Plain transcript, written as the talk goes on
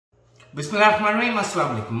Bismillahirrahmanirrahim.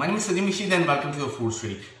 Assalamu alaikum. My name is Sadim Rashid and welcome to the Food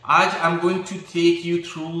Street. आज I'm going to take you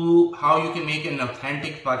through how you can make an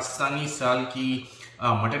authentic Pakistani style की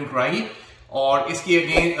mutton karahi. और इसकी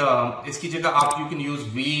again इसकी जगह आप you can use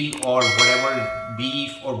veal or whatever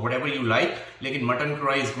beef or whatever you like. लेकिन mutton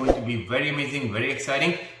karahi is going to be very amazing, very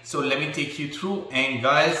exciting. So let me take you through and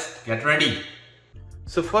guys get ready.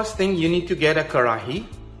 So first thing you need to get a karahi,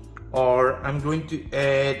 or I'm going to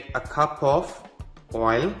add a cup of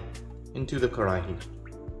oil into the karahi.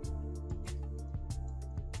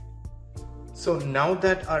 So now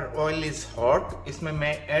that our oil is hot, इसमें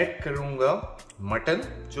मैं add करूँगा mutton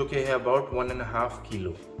जो कि है about 1.5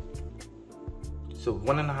 kilo. So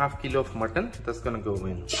 1.5 kilo of mutton that's gonna go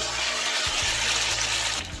in.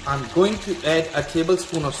 I'm going to add a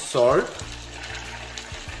tablespoon of salt,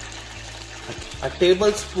 a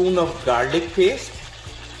tablespoon of garlic paste,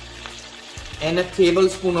 and a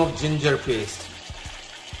tablespoon of ginger paste.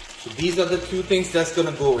 So these are the two things that's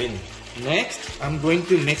gonna go in. Next, I'm going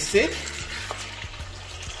to mix it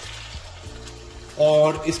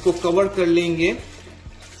और इसको cover कर लेंगे.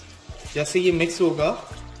 जैसे ये mix होगा,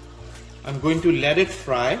 I'm going to let it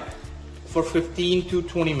fry for 15 to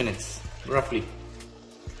 20 minutes, roughly.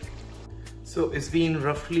 So it's been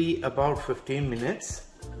roughly about 15 minutes.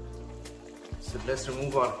 So let's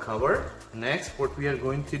remove our cover. Next, what we are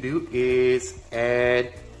going to do is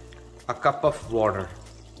add a cup of water.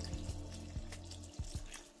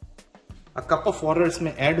 A cup of water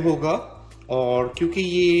इसमें add होगा और क्योंकि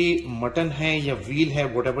ये mutton है या wheel है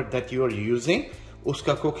whatever that you are using,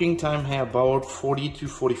 उसका cooking time है about 40 to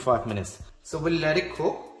 45 minutes. So we'll let it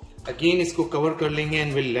cook. Again इसको cover कर लेंगे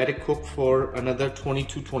and we'll let it cook for another 20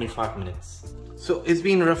 to 25 minutes. So it's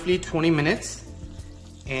been roughly 20 minutes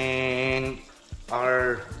and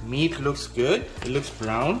our meat looks good. It looks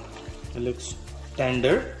brown. It looks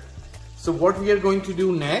tender. So what we are going to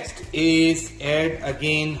do next is add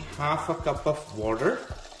again half a cup of water,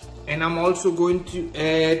 and I'm also going to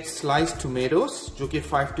add sliced tomatoes जो कि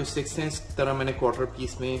 5 to 6 inch तरह मैंने quarter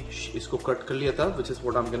piece में इसको cut कर लिया था, which is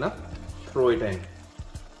what I'm gonna throw it in,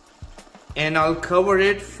 and I'll cover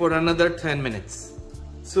it for another 10 minutes.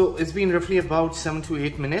 So it's been roughly about 7 to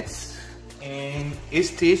 8 minutes. And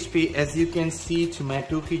इस stage पे as you can see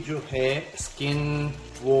tomato की जो है skin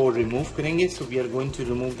वो remove करेंगे. So we are going to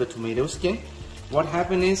remove the tomato skin. What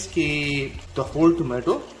happen is कि the whole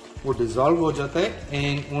tomato वो dissolve हो जाता है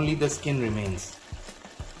and only the skin remains.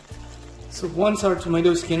 So once our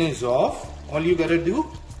tomato skin is off, all you gotta do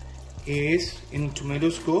is in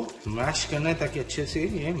tomatoes को mash करना है ताकि अच्छे से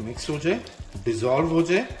ये mix हो जाए, dissolve हो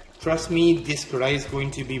जाए. Trust me, this karahi is going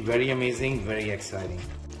to be very amazing, very exciting.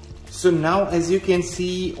 So now as you can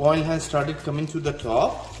see, oil has started coming to the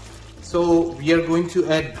top. So we are going to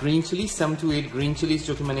add green chilies, 7 to 8 green chilies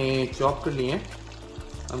जो कि मैंने chop कर लिए हैं.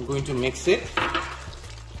 I'm going to mix it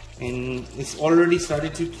and it's already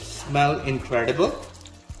started to smell incredible.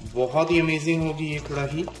 बहुत ही amazing होगी ये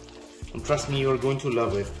कढ़ाई. Trust me, you are going to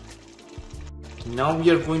love it. Now we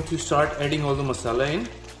are going to start adding all the masala in,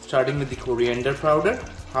 starting with the coriander powder,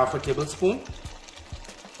 half a tablespoon,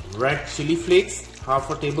 red chili flakes, half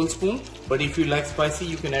a tablespoon, but if you like spicy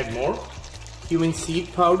you can add more. Cumin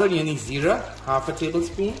seed powder yani zira, half a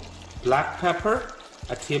tablespoon, black pepper,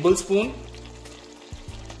 a tablespoon,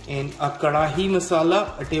 and a karahi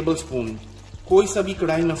masala, a tablespoon. कोई सा भी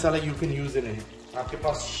कढ़ाई masala you can use in it. आपके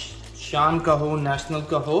पास शान का हो, national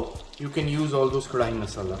का हो, you can use all those कढ़ाई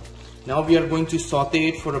masala. Now we are going to saute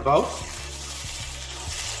it for about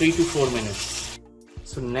 3 to 4 minutes.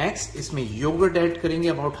 So next इसमें yogurt add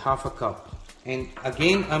करेंगे about half a cup. And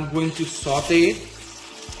again I'm going to saute it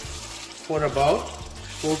for about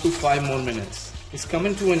 4 to 5 more minutes. It's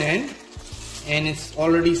coming to an end and it's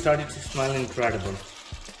already started to smell incredible.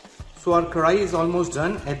 So our karahi is almost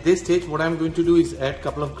done. At this stage what I'm going to do is add a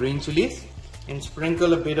couple of green chilies and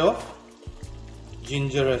sprinkle a bit of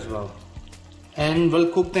ginger as well. And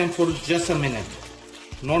we'll cook them for just a minute,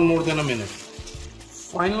 not more than a minute.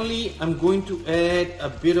 Finally I'm going to add a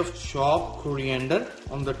bit of chopped coriander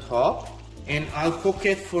on the top. And I'll cook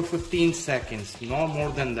it for 15 seconds, no more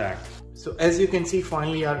than that. So as you can see,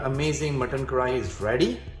 finally our amazing mutton karahi is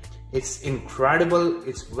ready. It's incredible,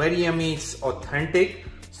 it's very yummy, it's authentic.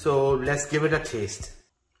 So let's give it a taste.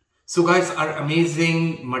 So guys, our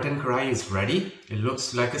amazing mutton karahi is ready. It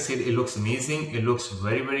looks, like I said, it looks amazing. It looks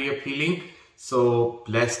very, very appealing. So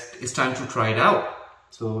it's time to try it out.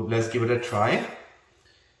 So let's give it a try.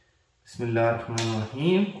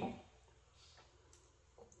 Bismillahirrahmanirrahim.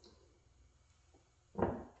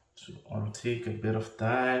 So I'll take a bit of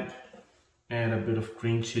that, add a bit of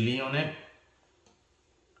green chili on it,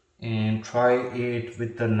 and try it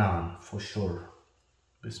with the naan for sure.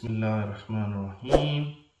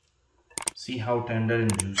 Bismillahirrahmanirrahim. See how tender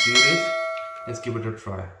and juicy it is. Let's give it a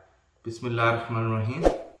try. Bismillahirrahmanirrahim.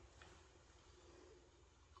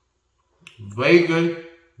 Very good,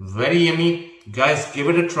 very yummy. Guys, give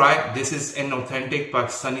it a try. This is an authentic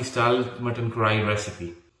Pakistani style mutton karahi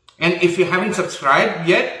recipe. And if you haven't subscribed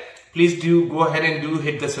yet, please do go ahead and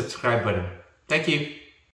hit the subscribe button. Thank you.